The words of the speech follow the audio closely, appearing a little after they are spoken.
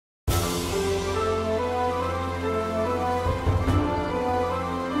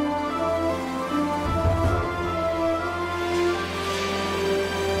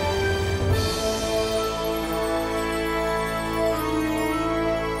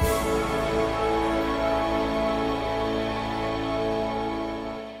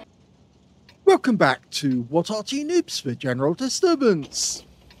Welcome back to What Arty Noobs for General Disturbance.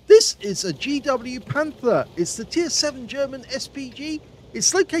 This is a GW Panther. It's the Tier 7 German SPG.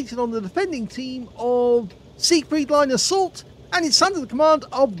 It's located on the defending team of Siegfried Line Assault, and it's under the command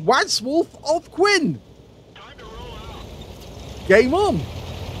of Wazwulf of Quinn. Game on.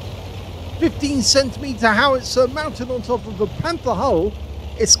 15cm howitzer mounted on top of a Panther hull.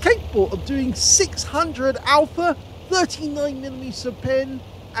 It's capable of doing 600 alpha, 39mm pen,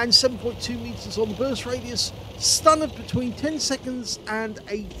 and 7.2 meters on the burst radius, stun of between 10 seconds and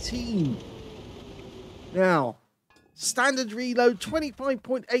 18. Now, standard reload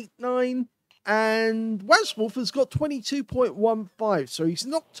 25.89, and Wazwulf has got 22.15, so he's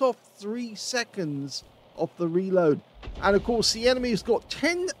knocked off 3 seconds off the reload. And of course, the enemy has got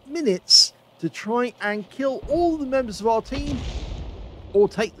 10 minutes to try and kill all the members of our team or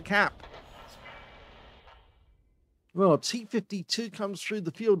take the cap. Well, T-52 comes through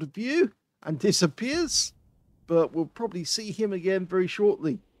the field of view and disappears, but we'll probably see him again very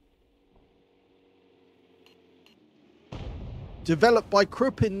shortly. Developed by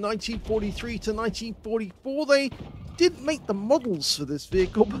Krupp in 1943 to 1944, they did make the models for this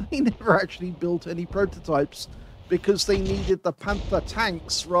vehicle, but they never actually built any prototypes because they needed the Panther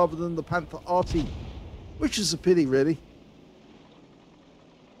tanks rather than the Panther Arty, which is a pity, really.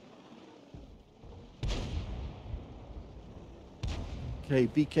 Okay,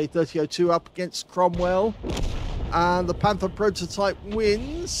 VK3002 up against Cromwell, and the Panther prototype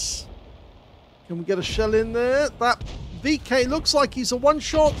wins. Can we get a shell in there? That VK looks like he's a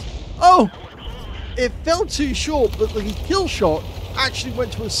one-shot. Oh, it fell too short, but the kill shot actually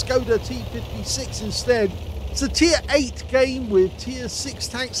went to a Skoda T56 instead. It's a tier 8 game with tier 6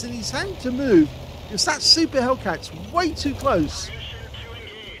 tanks in his hand to move, because that Super Hellcat's way too close.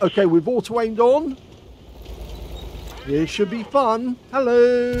 Okay, we've auto-aimed on. This should be fun.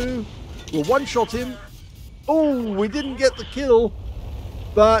 Hello. We'll one-shot him. Oh, we didn't get the kill,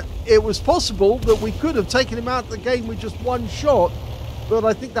 but it was possible that we could have taken him out of the game with just one shot, but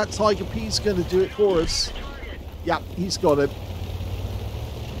I think that Tiger P's going to do it for us. Yeah, he's got it.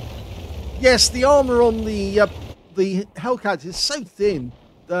 Yes, the armor on the Hellcat is so thin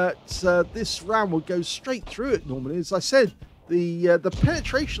that this round will go straight through it normally. As I said, the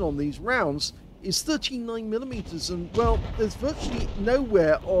penetration on these rounds is 39mm, and well, there's virtually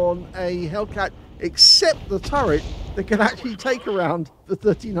nowhere on a Hellcat except the turret that can actually take a round for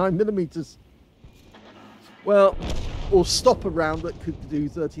 39mm. Well, or stop a round that could do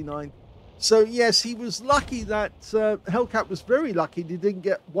 39. So yes, he was lucky that Hellcat was very lucky he didn't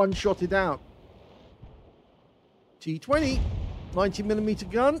get one-shotted out. T20,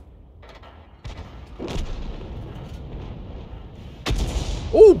 90mm gun.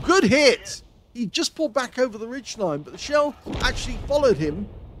 Oh, good hit! He just pulled back over the ridgeline, but the shell actually followed him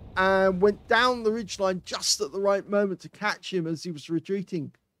and went down the ridgeline just at the right moment to catch him as he was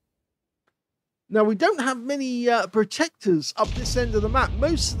retreating. Now, we don't have many protectors up this end of the map.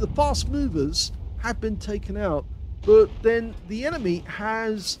 Most of the fast movers have been taken out, but then the enemy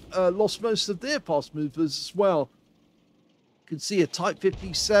has lost most of their fast movers as well. You can see a Type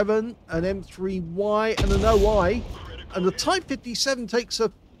 57, an M3Y, and an OI, and the Type 57 takes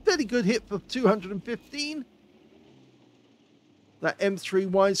a fairly good hit for 215. That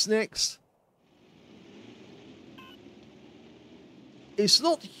M3Y's next. It's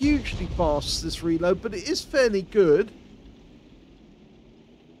not hugely fast, this reload, but it is fairly good.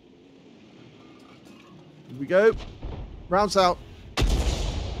 Here we go. Rounds out.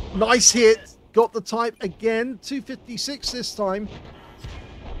 Nice hit. Got the Type again. 256 this time.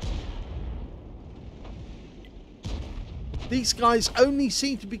 These guys only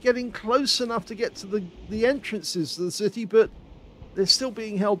seem to be getting close enough to get to the entrances to the city, but they're still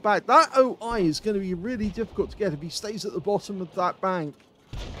being held back. That OI is going to be really difficult to get if he stays at the bottom of that bank.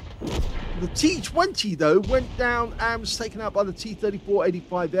 The T20, though, went down and was taken out by the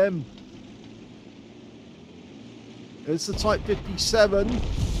T-34-85M. There's the Type 57.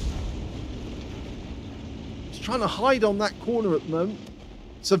 He's trying to hide on that corner at the moment.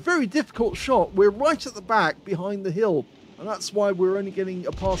 It's a very difficult shot. We're right at the back behind the hill, and that's why we're only getting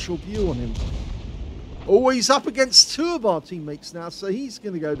a partial view on him. Oh, he's up against two of our teammates now, so he's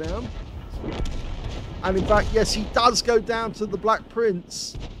going to go down. And in fact, yes, he does go down to the Black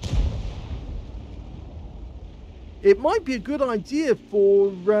Prince. It might be a good idea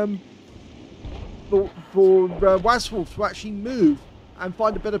for Wazwulf to actually move and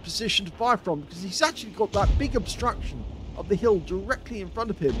find a better position to fire from, because he's actually got that big obstruction of the hill directly in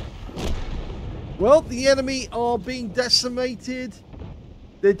front of him. Well, the enemy are being decimated.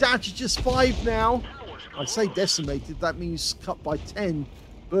 They're down to just 5 now. I say decimated, that means cut by 10.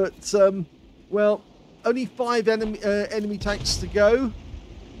 But Well, only 5 enemy tanks to go.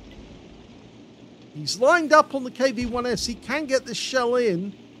 He's lined up on the KV-1S. He can get this shell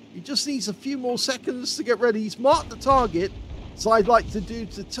in. He just needs a few more seconds to get ready. He's marked the target. So I'd like to do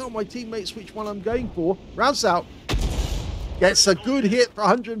to tell my teammates which one I'm going for. Rounds out. Gets a good hit for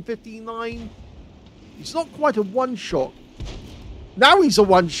 159. He's not quite a one-shot. Now he's a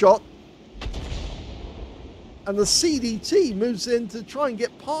one-shot. And the CDT moves in to try and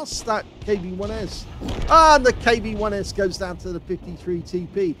get past that KV-1S. And the KV-1S goes down to the 53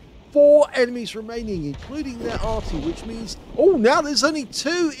 TP. 4 enemies remaining, including their Arty, which means, oh, now there's only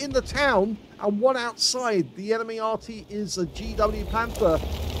 2 in the town and 1 outside. The enemy Arty is a GW Panther.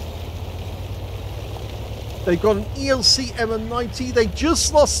 They've got an ELC M90. They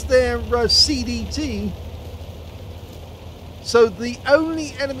just lost their CDT. So the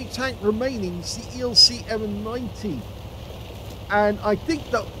only enemy tank remaining is the ELC M90. And I think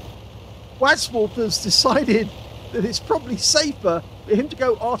that Wazwulf has decided that it's probably safer for him to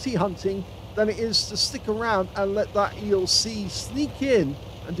go Arty hunting than it is to stick around and let that ELC sneak in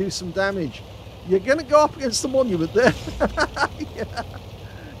and do some damage. You're going to go up against the monument there. Yeah.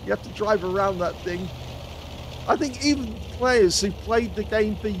 You have to drive around that thing. I think even players who played the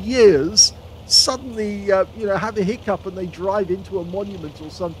game for years suddenly, have a hiccup and they drive into a monument or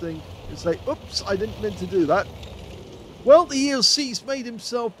something and say, oops, I didn't mean to do that. Well, the ELC's made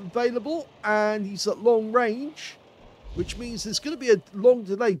himself available and he's at long range, which means there's going to be a long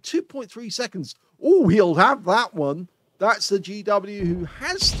delay, 2.3 seconds. Oh, he'll have that one. That's the GW who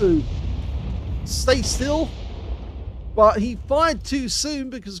has to stay still, but he fired too soon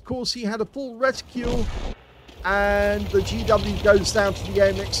because, of course, he had a full reticule, and the GW goes down to the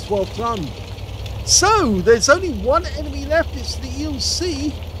AMX 12-ton. So, there's only 1 enemy left. It's the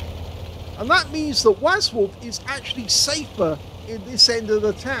ELC, and that means that Wazwulf is actually safer in this end of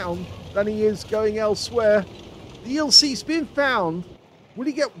the town than he is going elsewhere. The ELC's been found. Will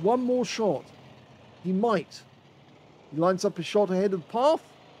he get 1 more shot? He might. He lines up a shot ahead of the path.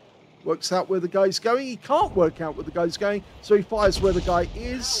 Works out where the guy's going. He can't work out where the guy's going, so he fires where the guy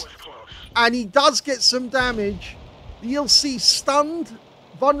is. And he does get some damage. The ELC stunned,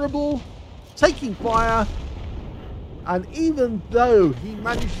 vulnerable, taking fire. And even though he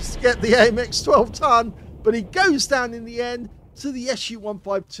manages to get the AMX 12-ton, but he goes down in the end to the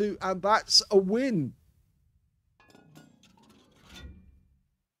SU-152, and that's a win.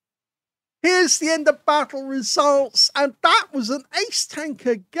 Here's the end of battle results, and that was an ace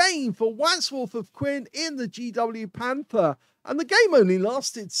tanker game for Wazwulf of Quinn in the GW Panther. And the game only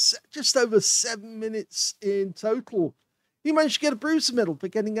lasted just over 7 minutes in total. He managed to get a bruiser medal for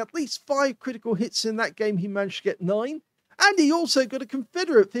getting at least 5 critical hits in that game. He managed to get 9. And he also got a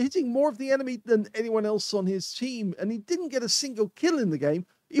Confederate for hitting more of the enemy than anyone else on his team. And he didn't get a single kill in the game,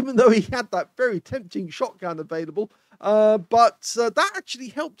 even though he had that very tempting shotgun available. But that actually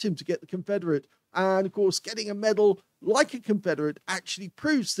helped him to get the Confederate. And of course, getting a medal like a Confederate actually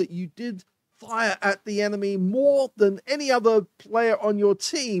proves that you did fire at the enemy more than any other player on your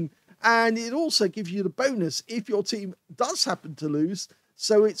team. And it also gives you the bonus if your team does happen to lose.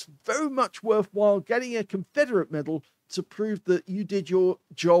 So it's very much worthwhile getting a Confederate medal to prove that you did your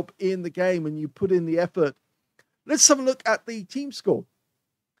job in the game and you put in the effort. Let's have a look at the team score.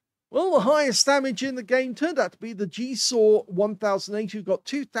 Well, the highest damage in the game turned out to be the GeForce who got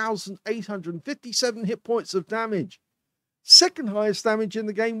 2,857 hit points of damage. Second highest damage in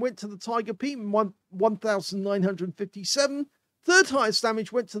the game went to the Tiger P, 1,957. Third highest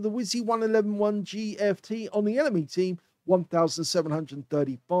damage went to the QU1NN GFT on the enemy team,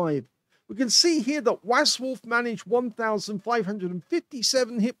 1,735. We can see here that Wazwulf managed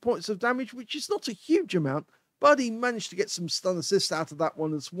 1,557 hit points of damage, which is not a huge amount, but he managed to get some stun assist out of that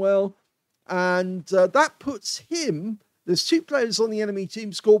one as well. And that puts him, there's 2 players on the enemy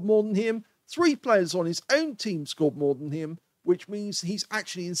team scored more than him, 3 players on his own team scored more than him, which means he's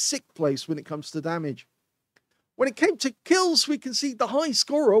actually in 6th place when it comes to damage. When it came to kills, we can see the high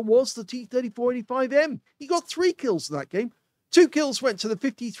scorer was the T-3485M. He got 3 kills in that game. 2 kills went to the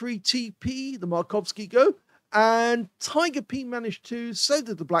 53 TP, the Markovsky Go, and Tiger P managed 2, so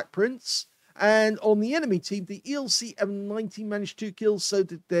did the Black Prince. And on the enemy team, the ELC M90 managed 2 kills, so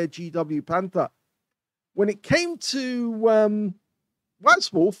did their GW Panther. When it came to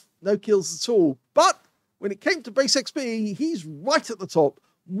Wazwulf, no kills at all. But when it came to base XP, he's right at the top.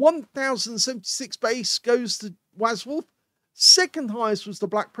 1,076 base goes to Wazwulf. Second highest was the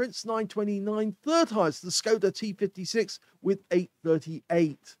Black Prince, 929. Third highest, the Skoda T56 with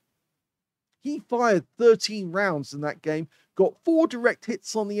 838. He fired 13 rounds in that game, got 4 direct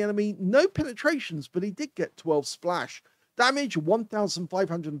hits on the enemy, no penetrations, but he did get 12 splash. damage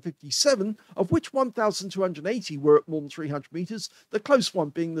 1,557, of which 1,280 were at more than 300 meters, the close one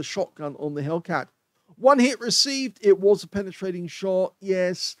being the shotgun on the Hellcat. 1 hit received, it was a penetrating shot,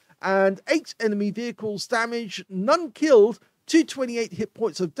 yes, and 8 enemy vehicles damaged, none killed, 228 hit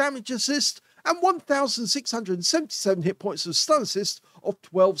points of damage assist, and 1,677 hit points of stun assist of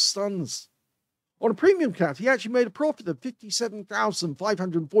 12 stuns. On a premium count, he actually made a profit of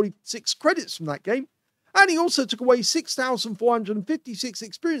 57,546 credits from that game, and he also took away 6,456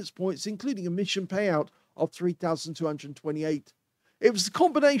 experience points, including a mission payout of 3,228. It was the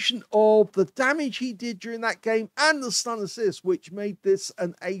combination of the damage he did during that game and the stun assist which made this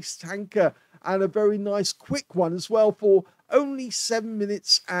an ace tanker, and a very nice quick one as well for only 7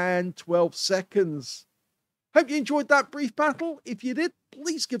 minutes and 12 seconds. Hope you enjoyed that brief battle. If you did,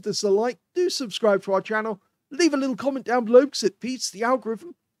 please give this a like, do subscribe to our channel, leave a little comment down below because it feeds the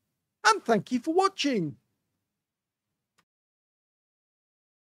algorithm, and thank you for watching.